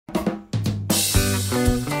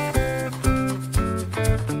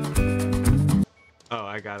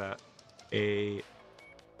got a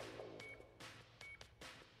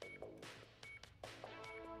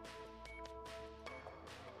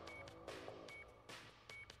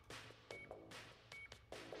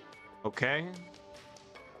okay.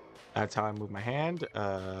 That's how I move my hand.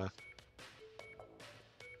 There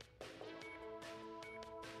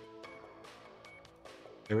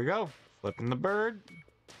we go. Flipping the bird.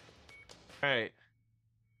 All right.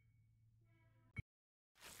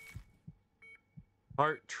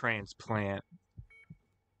 Heart transplant.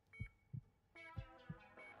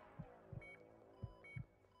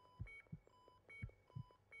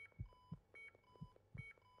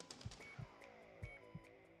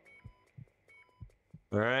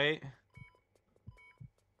 All right.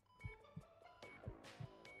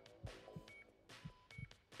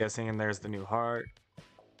 Guessing, and there's the new heart.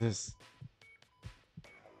 This.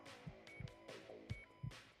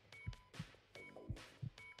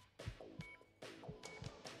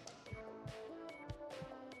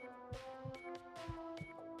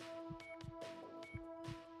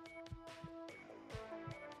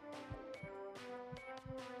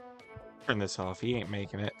 Turn this off. He ain't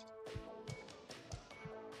making it.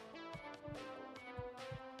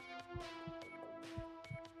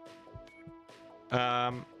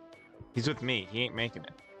 He's with me. He ain't making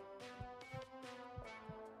it.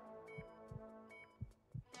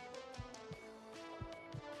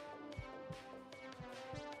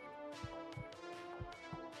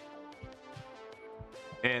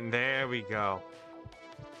 And there we go.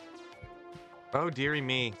 Oh, dearie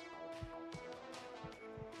me.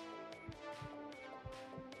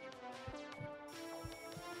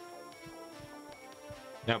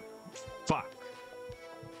 Nope. Fuck.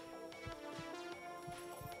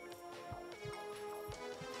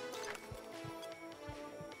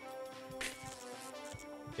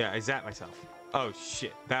 Yeah, I zapped myself. Oh,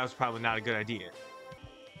 shit. That was probably not a good idea.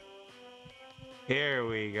 Here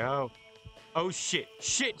we go. Oh, shit.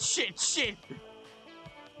 Shit, shit, shit.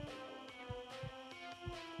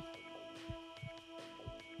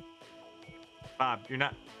 Bob, you're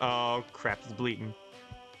not... Oh, crap. He's bleeding.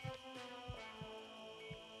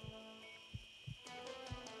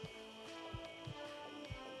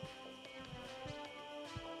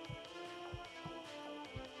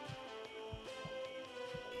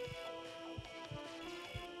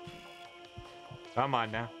 Come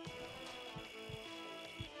on now.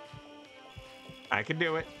 I can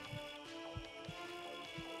do it.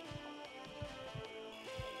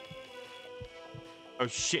 Oh,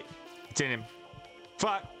 shit. It's in him.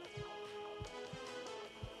 Fuck.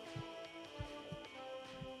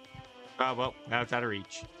 Oh, well, now it's out of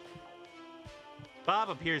reach. Bob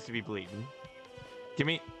appears to be bleeding. Give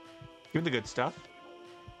me the good stuff.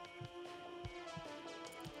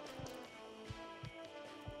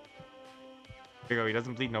 There you go. He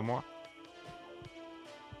doesn't bleed no more.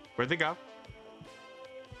 Where'd they go?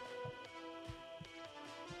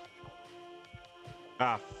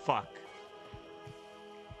 Ah, fuck.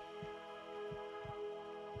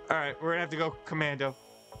 All right, we're gonna have to go commando.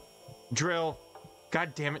 Drill.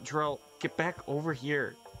 God damn it, Drill. Get back over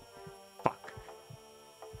here. Fuck.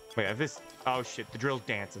 Wait, this... Oh, shit. The Drill's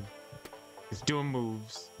dancing. He's doing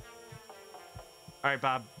moves. All right,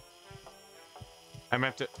 Bob. I'm gonna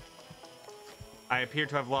have to... I appear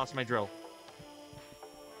to have lost my Drill.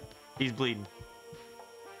 He's bleeding.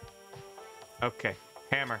 Okay.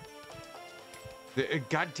 Hammer.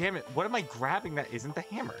 God damn it. What am I grabbing that isn't the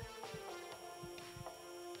hammer?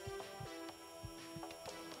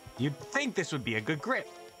 You'd think this would be a good grip.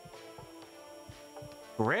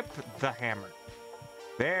 Grip the hammer.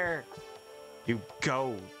 There you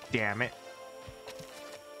go, damn it.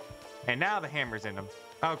 And now the hammer's in him.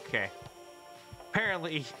 Okay.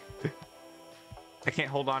 Apparently, I can't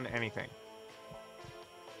hold on to anything.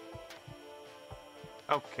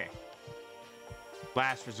 Okay.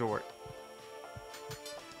 Last resort.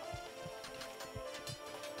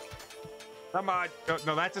 Come on.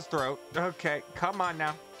 No, that's his throat. Okay, come on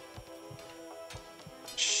now.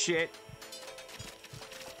 Shit.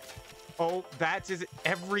 Oh, that's his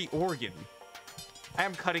every organ. I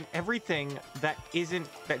am cutting everything that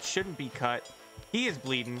shouldn't be cut. He is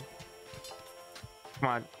bleeding. Come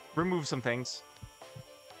on, remove some things.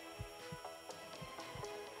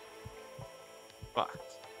 Fuck.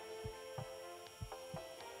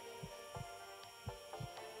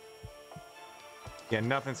 Yeah,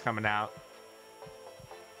 nothing's coming out.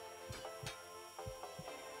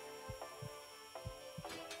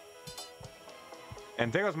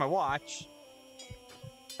 And there goes my watch.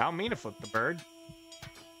 I don't mean to flip the bird.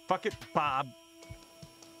 Fuck it, Bob.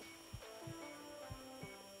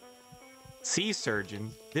 See,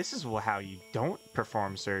 surgeon, this is how you don't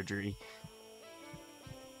perform surgery.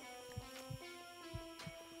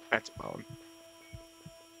 That's bone.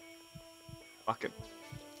 Fucking.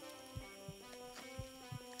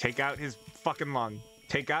 Take out his fucking lung.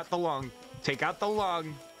 Take out the lung. Take out the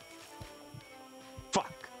lung.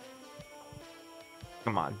 Fuck.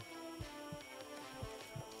 Come on.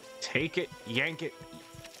 Take it. Yank it.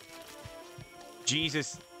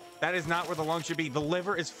 Jesus. That is not where the lung should be. The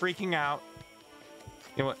liver is freaking out.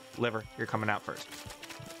 You know what? Liver, you're coming out first.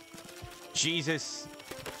 Jesus.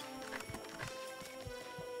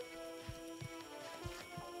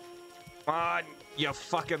 Come on, you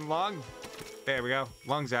fucking lung. There we go.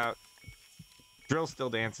 Lungs out. Drill's still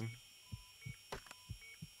dancing.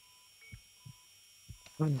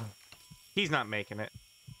 He's not making it.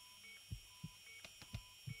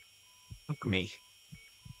 Look me.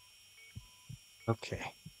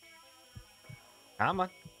 Okay. Come on.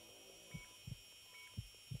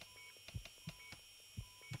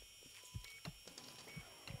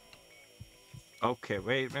 Okay,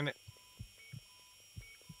 wait a minute.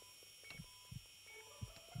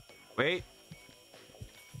 Wait.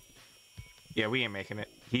 Yeah, we ain't making it.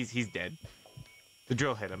 He's dead. The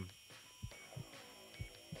drill hit him.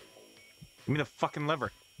 Give me the fucking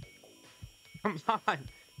liver. Come on.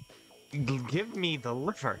 Give me the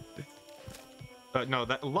liver. No,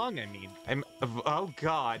 that lung, I mean. Oh,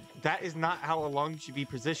 God. That is not how a lung should be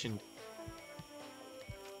positioned.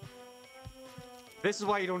 This is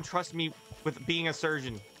why you don't trust me with being a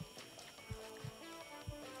surgeon.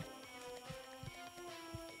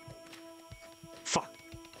 Fuck.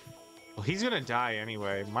 Well, he's gonna die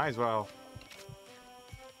anyway. Might as well.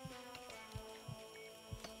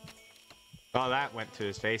 Oh, that went to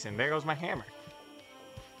his face, and there goes my hammer.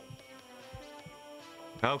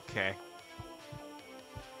 Okay.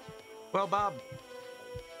 Well, Bob.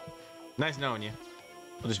 Nice knowing you.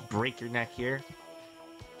 I'll just break your neck here.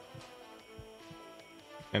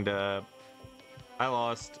 And, I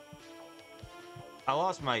lost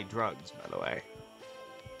my drugs, by the way.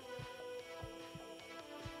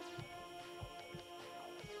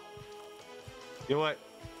 You know what?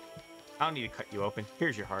 I don't need to cut you open.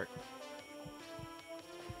 Here's your heart.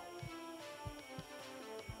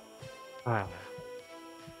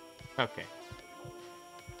 Okay.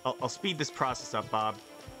 I'll speed this process up, Bob.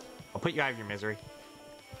 I'll put you out of your misery.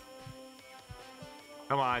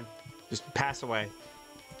 Come on. Just pass away.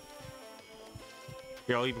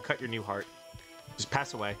 Here, I'll even cut your new heart. Just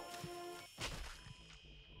pass away.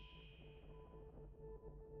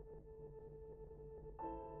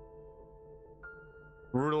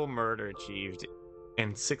 Brutal murder achieved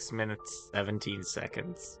in 6 minutes, 17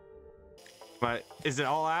 seconds. But is it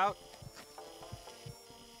all out?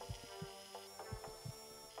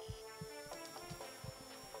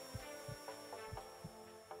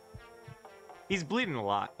 He's bleeding a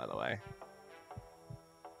lot, by the way.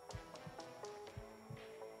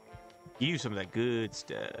 Use some of that good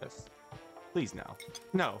stuff. Please, no.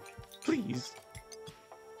 No. Please.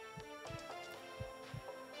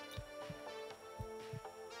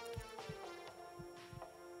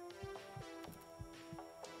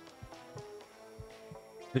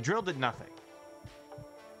 The drill did nothing.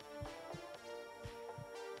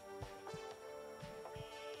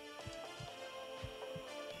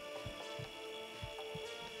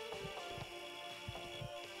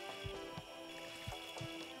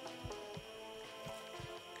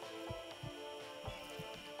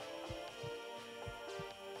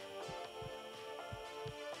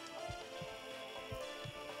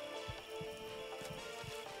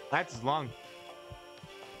 That's his lung.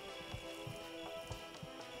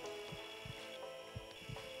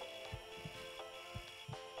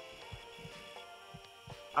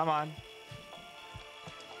 Come on.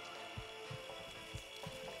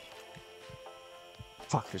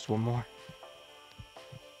 Fuck, there's one more.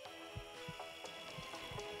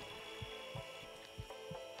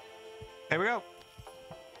 There we go.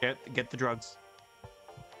 Get the drugs.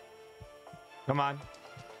 Come on.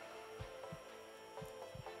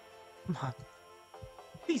 Come on.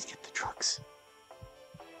 Please get the drugs.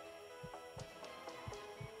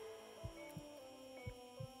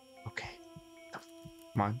 Okay.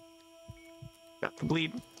 Come on. Got the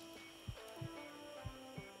bleed.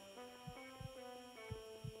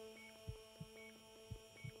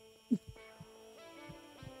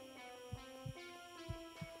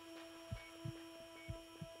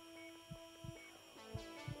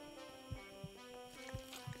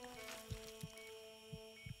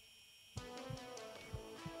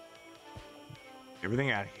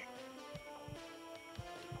 Everything out of here.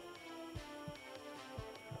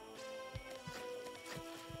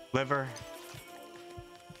 Liver.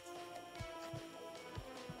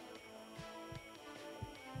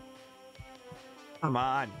 Come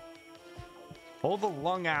on. Pull the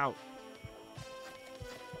lung out.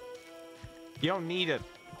 You don't need it.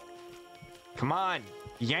 Come on.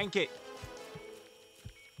 Yank it.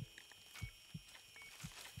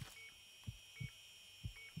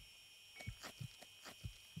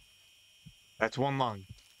 That's one lung.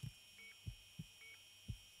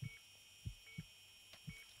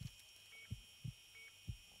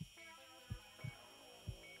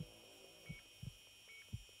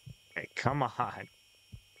 Hey, come on.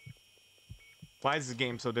 Why is this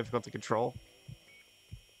game so difficult to control?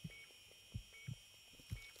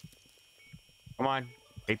 Come on.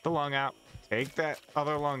 Take the lung out. Take that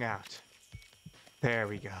other lung out. There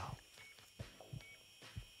we go.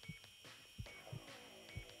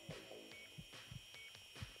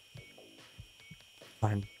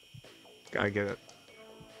 Fine. Gotta get it.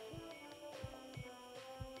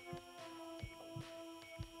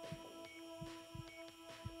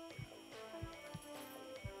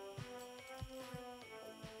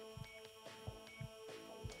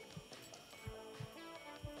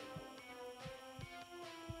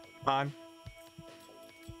 On.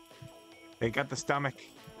 They got the stomach.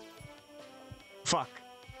 Fuck.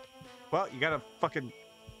 Well, you got a fucking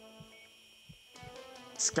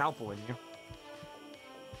scalpel in you.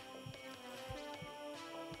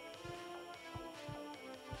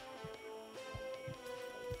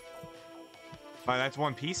 All right, that's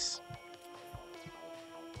one piece.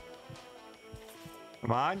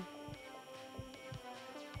 Come on.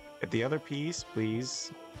 Get the other piece,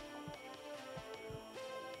 please.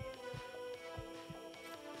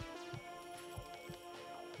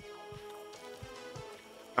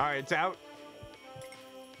 All right, it's out.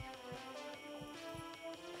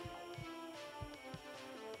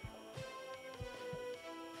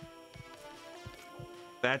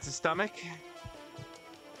 That's a stomach.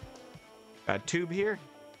 Got a tube here.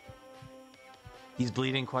 He's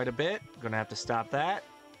bleeding quite a bit. Gonna have to stop that.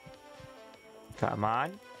 Come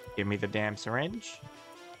on. Give me the damn syringe.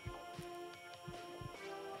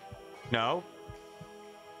 No.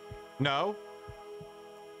 No.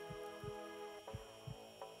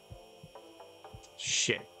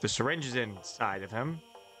 Shit. The syringe is inside of him.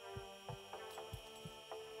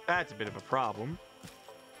 That's a bit of a problem.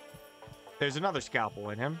 There's another scalpel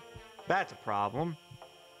in him. That's a problem.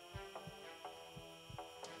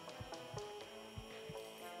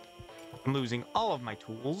 I'm losing all of my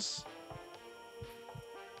tools.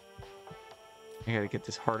 I gotta get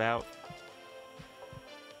this heart out.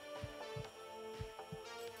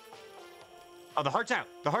 Oh, the heart's out.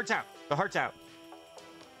 The heart's out. The heart's out.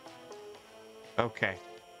 Okay.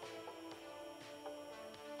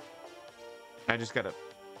 I just gotta...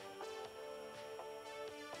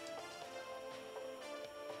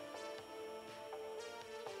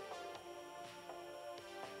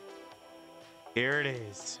 Here it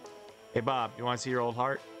is. Hey, Bob, you want to see your old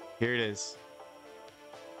heart? Here it is.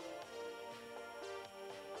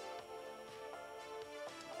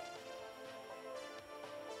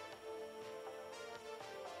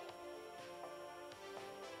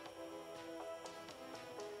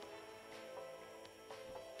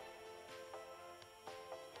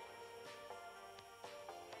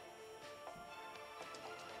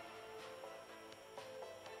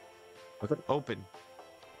 Open.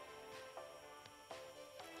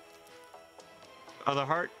 Other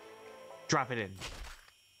heart. Drop it in.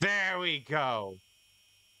 There we go.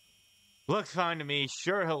 Looks fine to me.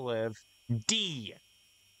 Sure he'll live. D.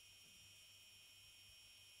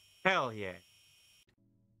 Hell yeah.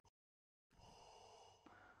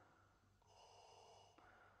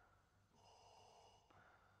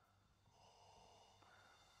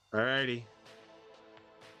 Alrighty.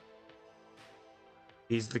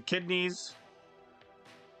 These are the kidneys.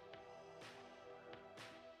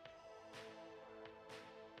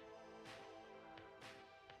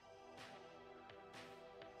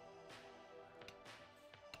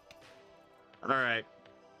 All right.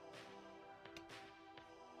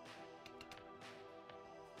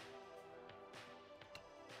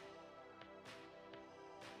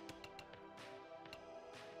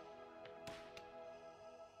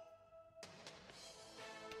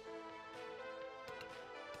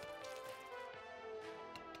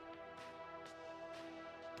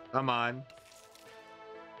 Come on.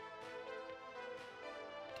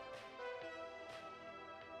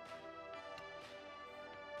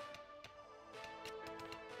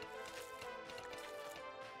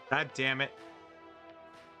 God damn it.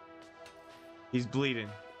 He's bleeding.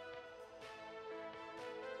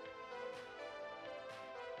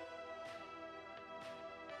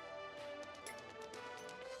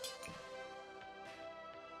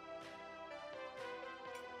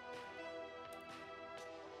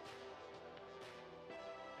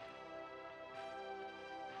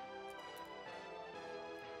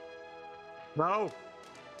 No.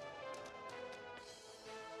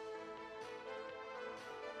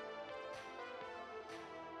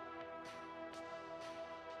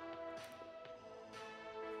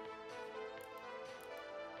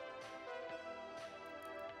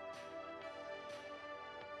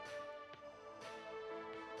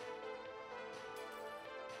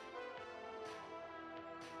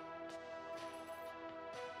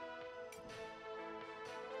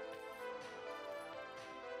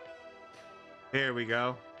 Here we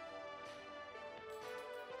go.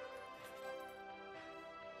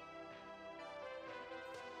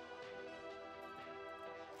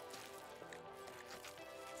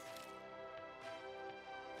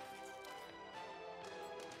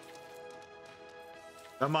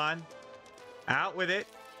 Come on. Out with it.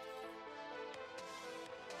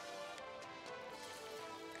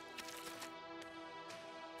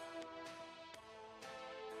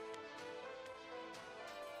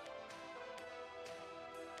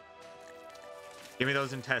 Give me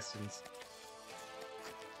those intestines.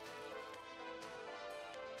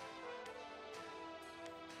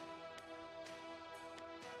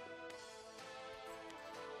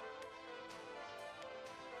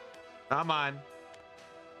 Come on.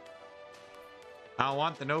 I don't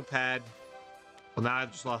want the notepad. Well, now I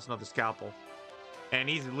just lost another scalpel. And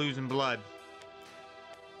he's losing blood.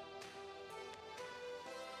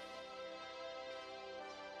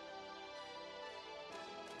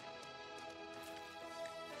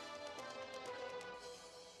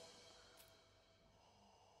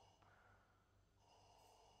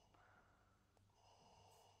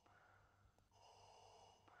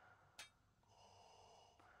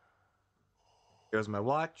 Here's my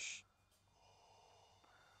watch.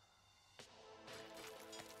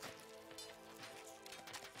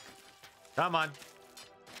 Come on.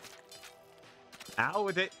 Out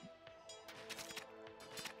with it.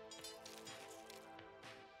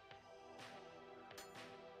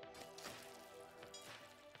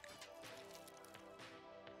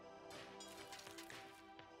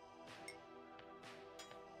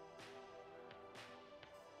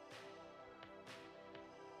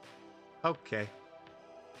 Okay.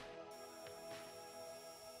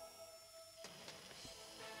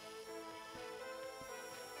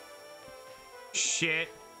 Shit.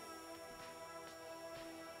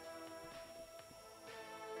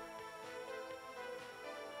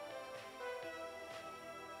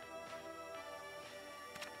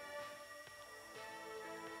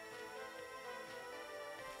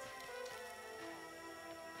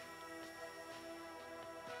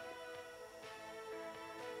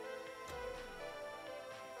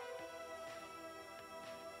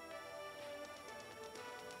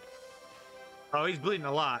 Oh, he's bleeding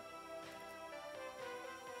a lot.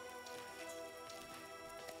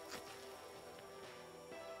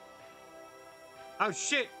 Oh,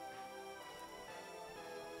 shit.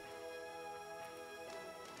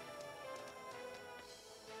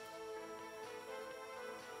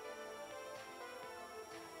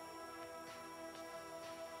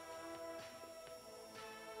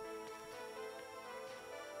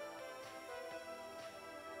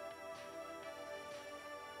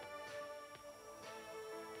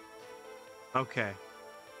 Okay.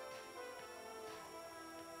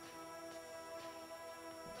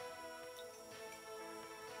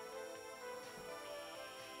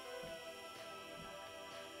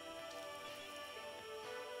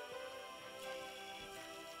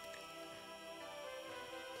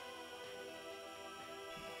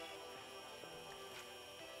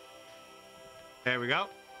 There we go.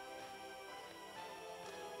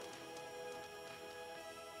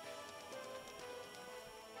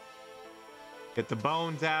 Get the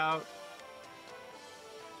bones out.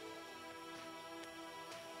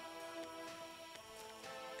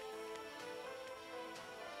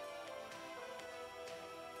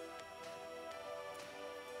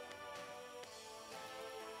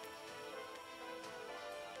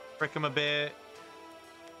 Prick him a bit.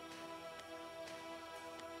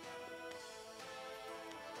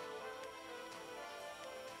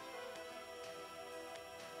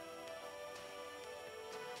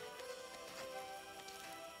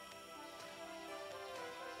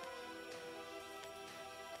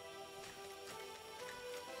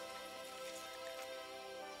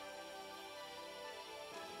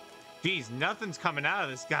 Jeez, nothing's coming out of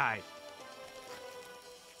this guy.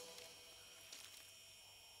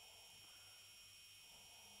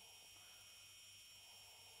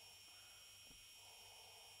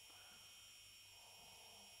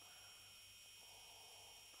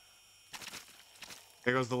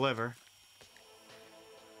 There goes the liver.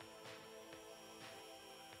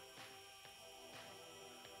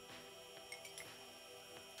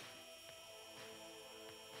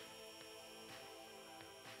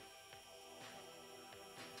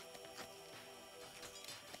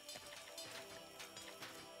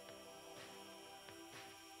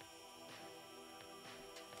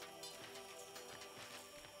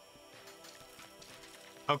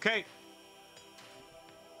 Okay.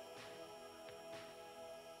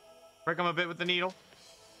 Prick him a bit with the needle.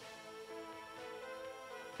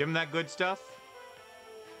 Give him that good stuff.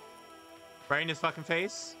 Right in his fucking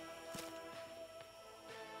face.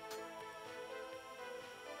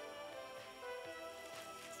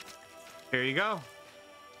 Here you go.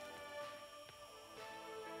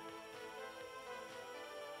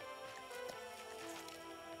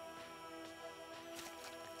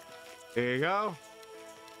 There you go.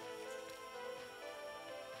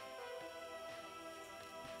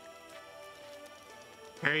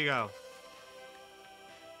 There you go.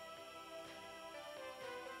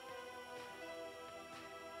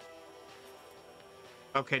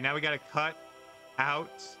 Okay, now we gotta cut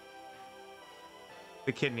out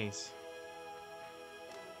the kidneys.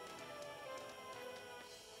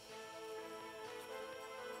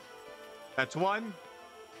 That's one.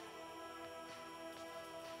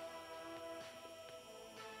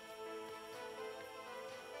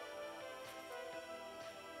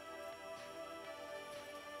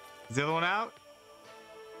 Is the other one out?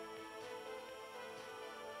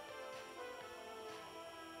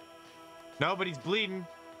 No, but he's bleeding.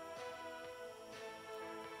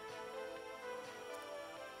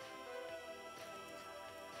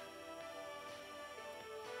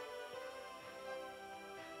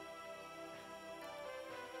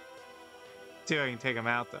 See if I can take him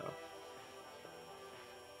out, though.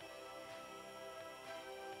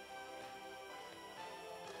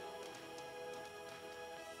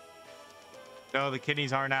 No, the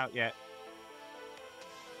kidneys aren't out yet.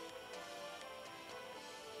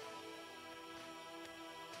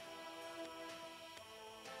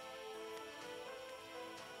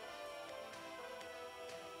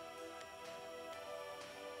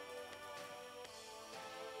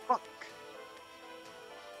 Fuck.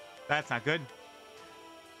 That's not good.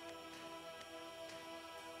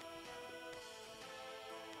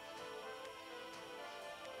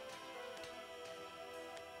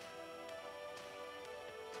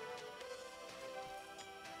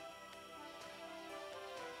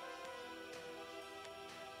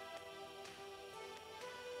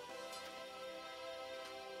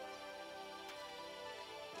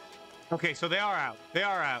 Okay, so they are out. They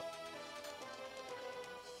are out.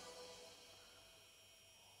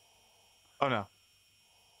 Oh, no.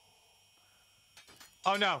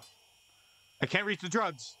 Oh, no. I can't reach the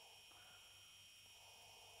drugs.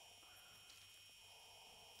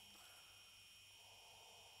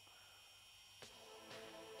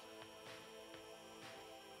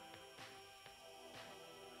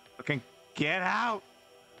 Fucking get out.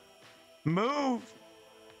 Move.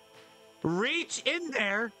 Reach in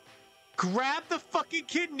there. Grab the fucking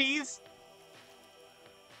kidneys.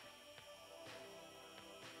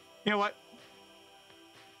 You know what?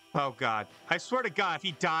 Oh, God. I swear to God, if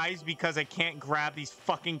he dies because I can't grab these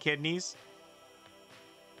fucking kidneys.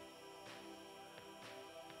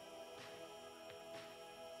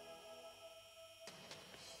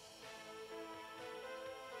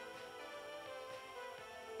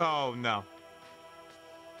 Oh, no.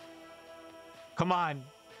 Come on.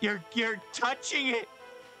 You're touching it.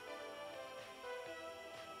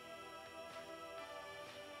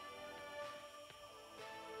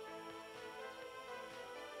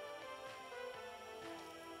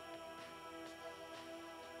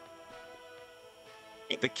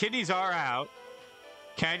 The kidneys are out.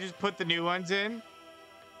 Can I just put the new ones in?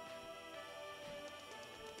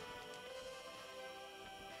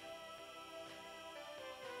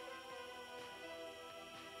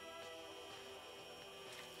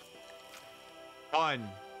 One.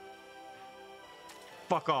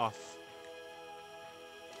 Fuck off.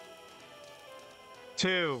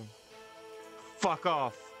 Two. Fuck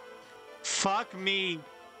off. Fuck me.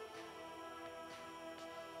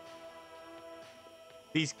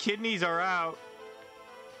 These kidneys are out.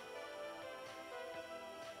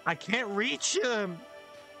 I can't reach them.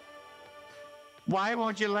 Why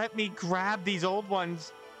won't you let me grab these old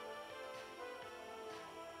ones?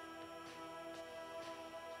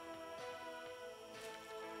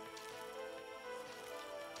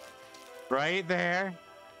 Right there.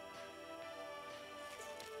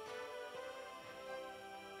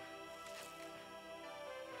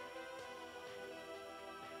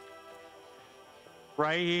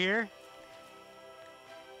 Right here.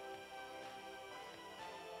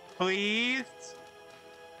 Please.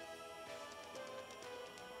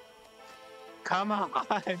 Come on.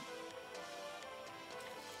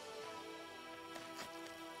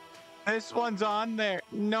 This one's on there.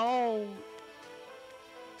 No.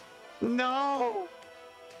 No.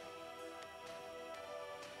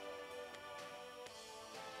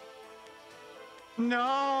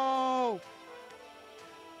 No!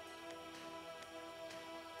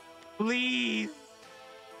 Please!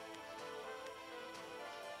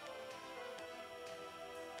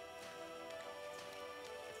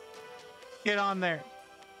 Get on there.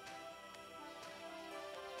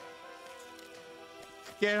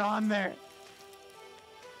 Get on there.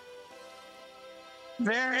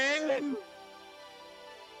 They're in!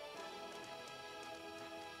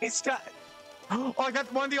 It's got... Oh, I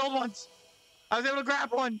got one of the old ones. I was able to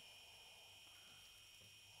grab one.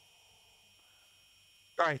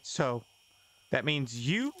 All right, so that means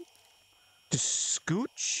you just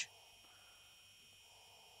scooch.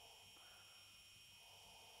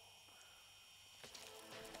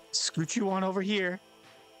 Scooch you on over here.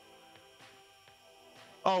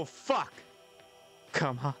 Oh, fuck.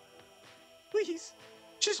 Come on. Please,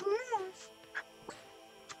 just move.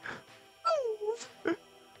 Move.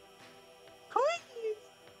 Please.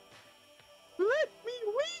 Let me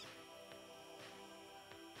wait.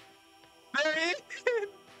 There it is.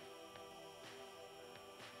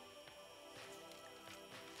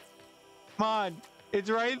 Come on. It's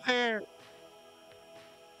right there.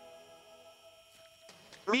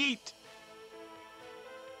 Meat.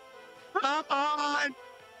 Come on.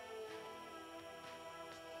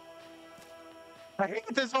 I hate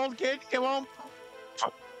this old kid. It won't.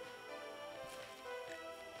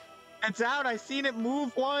 It's out. I seen it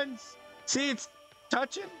move once. See, it's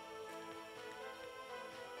touching.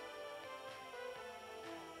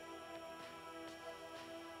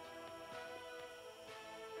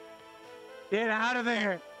 Get out of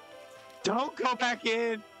there. Don't go back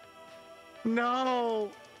in.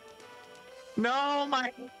 No. No,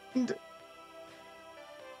 my hand.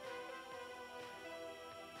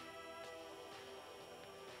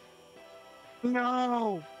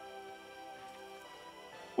 No.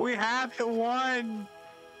 We haven't won.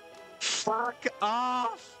 Fuck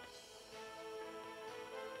off.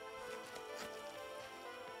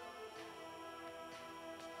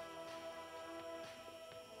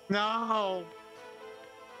 No.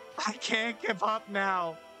 I can't give up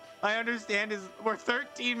now. I understand we're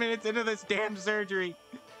 13 minutes into this damn surgery.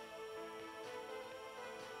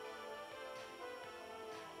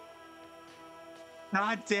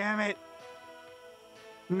 God damn it.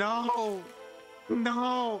 No.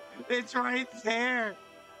 No. It's right there.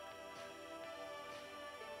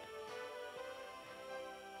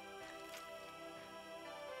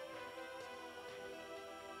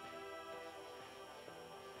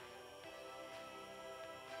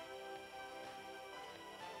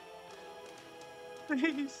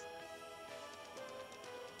 Please.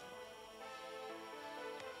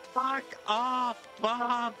 Fuck off,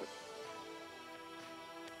 Bob.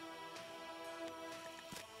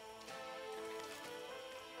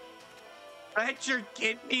 Let your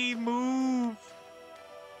kidney move.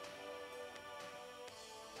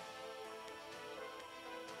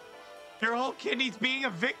 Your whole kidney's being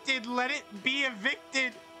evicted. Let it be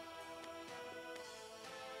evicted.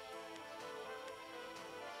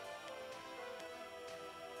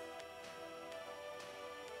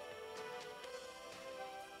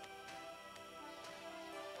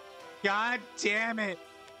 God damn it.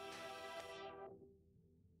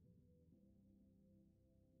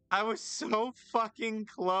 I was so fucking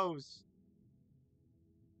close.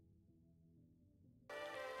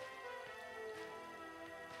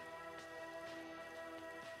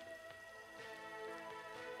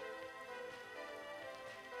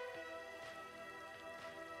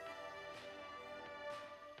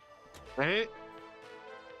 Right?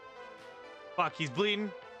 Fuck, he's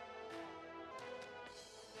bleeding.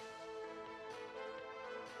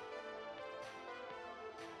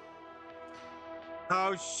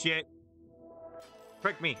 Oh shit.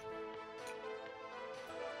 Prick me.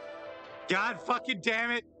 God fucking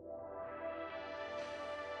damn it.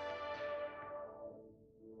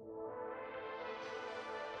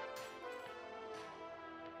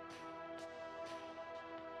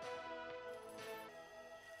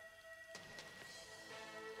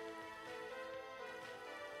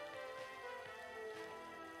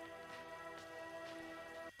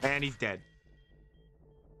 And he's dead.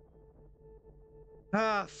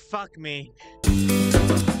 Ah, fuck me.